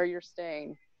you from where you're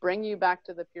staying, bring you back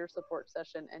to the peer support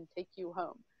session, and take you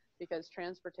home, because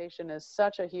transportation is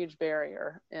such a huge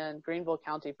barrier in Greenville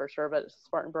County for sure, but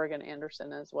Spartanburg and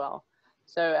Anderson as well.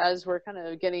 So as we're kind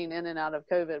of getting in and out of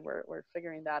COVID, we're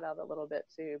figuring that out a little bit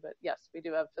too. But yes, we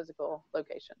do have physical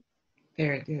location.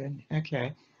 Very good.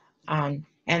 Okay.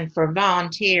 And for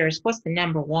volunteers, what's the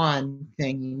number one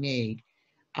thing you need?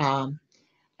 Other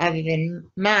than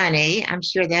money, I'm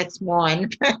sure that's one.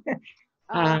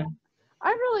 I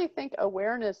really think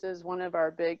awareness is one of our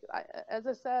big, as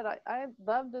I said, I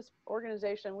love this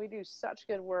organization. We do such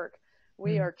good work.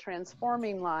 We are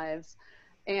transforming lives,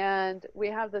 and we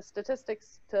have the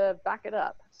statistics to back it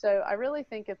up. So I really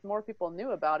think if more people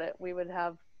knew about it, we would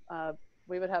have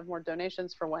more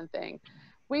donations, for one thing.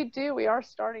 We are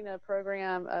starting a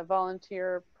program, a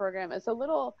volunteer program. It's a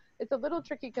little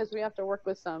tricky because we have to work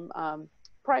with some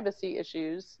privacy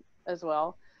issues as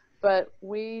well, but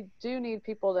we do need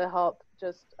people to help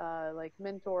just like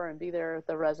mentor and be there with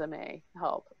the resume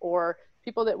help, or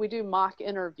people that we do mock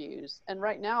interviews. And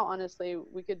right now, honestly,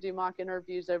 we could do mock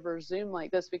interviews over Zoom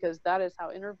like this, because that is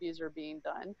how interviews are being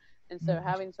done. And so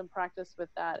having some practice with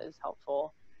that is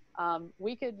helpful.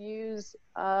 We could use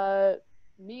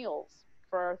meals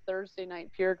for our Thursday night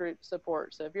peer group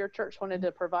support. So if your church wanted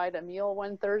to provide a meal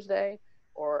one Thursday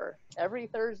or every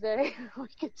Thursday, we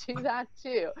could do that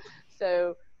too.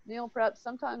 So meal prep,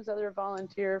 sometimes other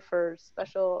volunteer for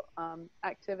special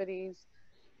activities.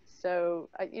 So,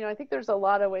 I think there's a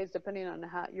lot of ways, depending on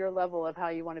your level of how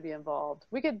you want to be involved.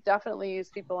 We could definitely use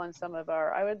people on some of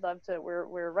I would love to,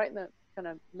 we're right in the kind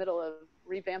of middle of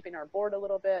revamping our board a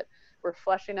little bit. We're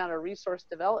fleshing out a resource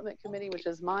development committee, which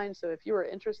is mine. So if you were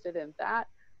interested in that,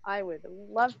 I would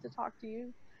love to talk to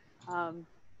you.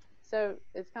 So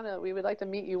it's kind of, we would like to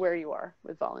meet you where you are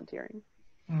with volunteering.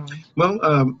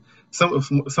 Well, some of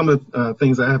the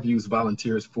things I have used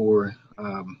volunteers for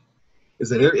is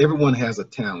that everyone has a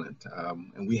talent,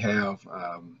 and we have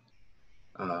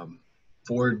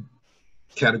 4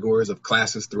 categories of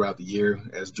classes throughout the year,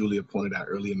 as Julia pointed out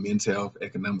earlier: men's health,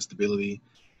 economic stability,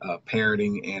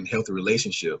 parenting, and healthy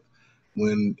relationship.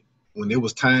 When it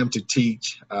was time to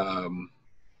teach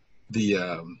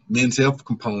the men's health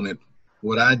component,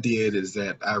 what I did is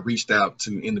that I reached out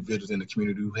to individuals in the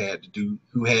community who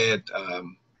had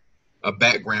a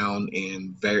background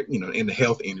in in the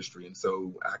health industry, and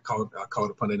so I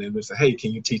called upon them and said, "Hey,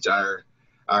 can you teach our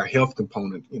health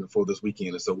component for this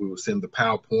weekend?" And so we would send the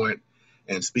PowerPoint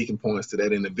and speaking points to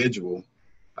that individual,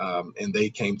 and they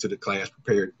came to the class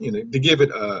prepared to give it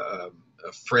a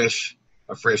fresh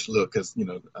look, because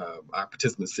our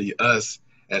participants see us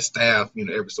as staff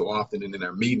every so often and in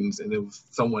our meetings, and it was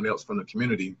someone else from the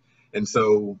community. And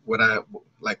so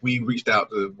we reached out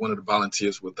to one of the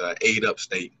volunteers with Aid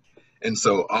Upstate. And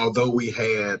so although we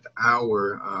had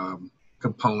our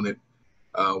component,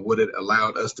 what it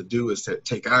allowed us to do is to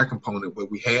take our component,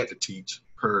 what we had to teach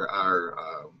per our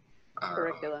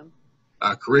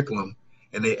curriculum,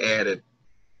 and they added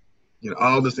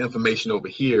all this information over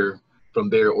here from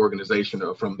their organization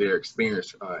or from their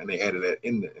experience, and they added that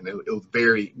in there, and it was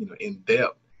very in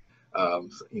depth.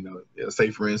 Say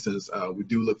for instance, we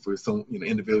do look for some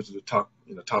individuals to talk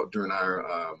during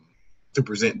our to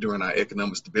present during our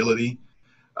economic stability.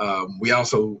 We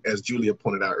also, as Julia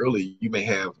pointed out earlier, you may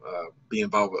have be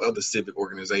involved with other civic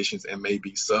organizations and may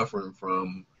be suffering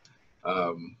from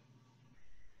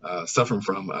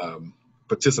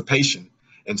participation.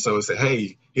 And so it said,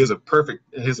 hey, here's a perfect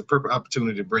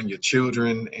opportunity to bring your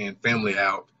children and family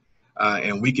out,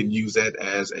 and we can use that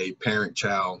as a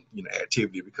parent-child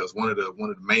activity, because one of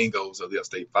the main goals of the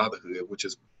Upstate Fatherhood, which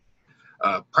is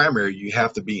primary, you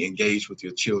have to be engaged with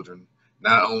your children,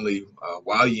 not only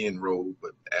while you enroll,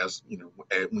 but as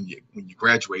when you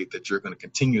graduate, that you're going to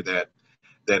continue that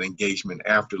engagement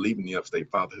after leaving the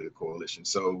Upstate Fatherhood Coalition.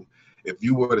 So if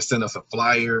you were to send us a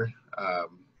flyer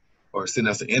or send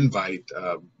us an invite,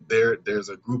 there's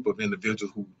a group of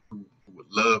individuals who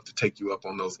would love to take you up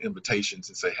on those invitations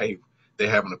and say, hey, they're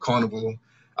having a carnival.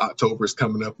 October is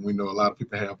coming up, and we know a lot of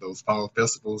people have those fall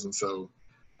festivals, and so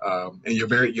and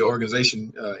your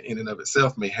organization in and of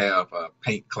itself may have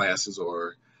paint classes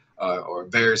or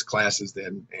various classes,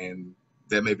 and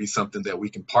that may be something that we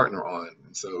can partner on.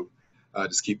 And so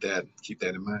just keep that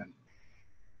in mind.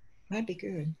 That'd be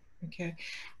good. Okay.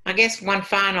 I guess one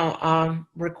final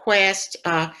request,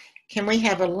 can we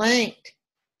have a link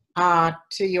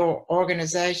to your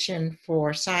organization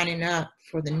for signing up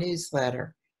for the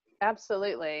newsletter?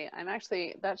 Absolutely.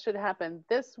 That should happen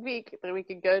this week, that we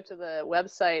could go to the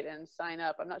website and sign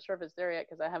up. I'm not sure if it's there yet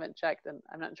because I haven't checked and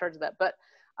I'm not in charge of that, but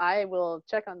I will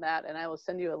check on that and I will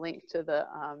send you a link to the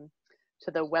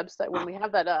website. When we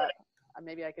have that up,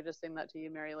 maybe I could just send that to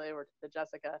you, Mary Lou, or to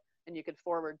Jessica, and you could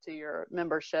forward to your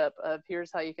membership of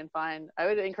here's how you can find. I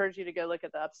would encourage you to go look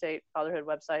at the Upstate Fatherhood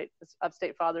website. It's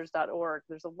upstatefathers.org.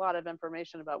 There's a lot of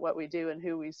information about what we do and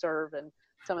who we serve and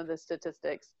some of the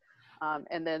statistics.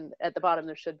 And then at the bottom,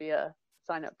 there should be a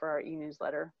sign up for our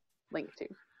e-newsletter link too.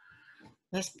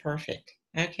 That's perfect.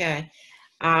 Okay.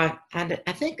 I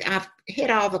think I've hit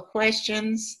all the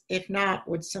questions. If not,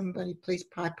 would somebody please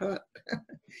pipe up?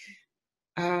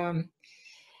 I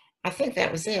think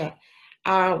that was it.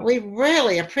 We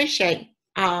really appreciate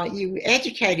you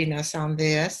educating us on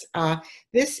this.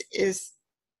 This is,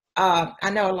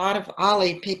 I know a lot of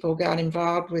OLLI people got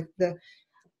involved with the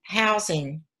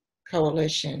Housing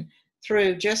Coalition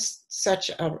through just such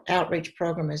an outreach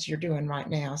program as you're doing right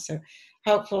now. So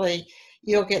hopefully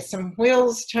you'll get some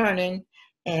wheels turning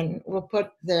and we'll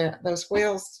put those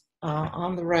wheels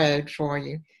on the road for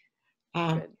you.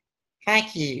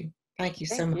 Thank you. Thank you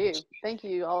so much. Thank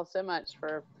you all so much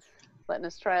for letting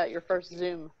us try out your first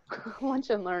Zoom lunch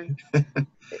and learn.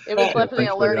 It was definitely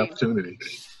a learning opportunity.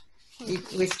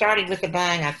 We started with a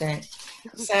bang, I think.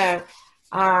 So,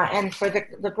 and for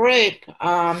the group,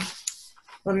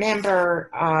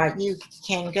 remember, you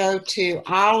can go to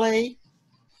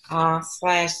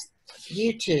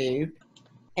OLLI/YouTube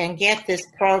and get this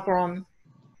program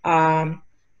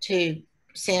to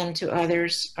send to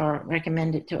others or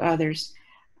recommend it to others.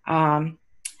 I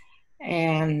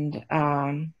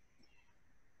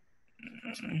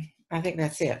think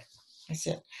that's it. That's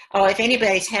it. Oh, if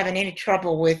anybody's having any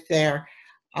trouble with their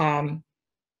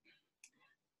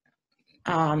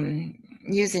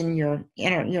using your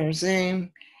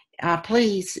Zoom,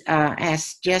 please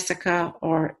ask Jessica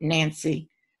or Nancy.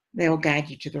 They'll guide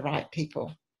you to the right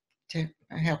people to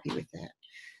help you with that.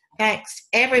 Thanks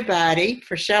everybody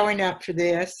for showing up for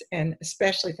this, and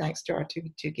especially thanks to our two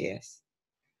guests.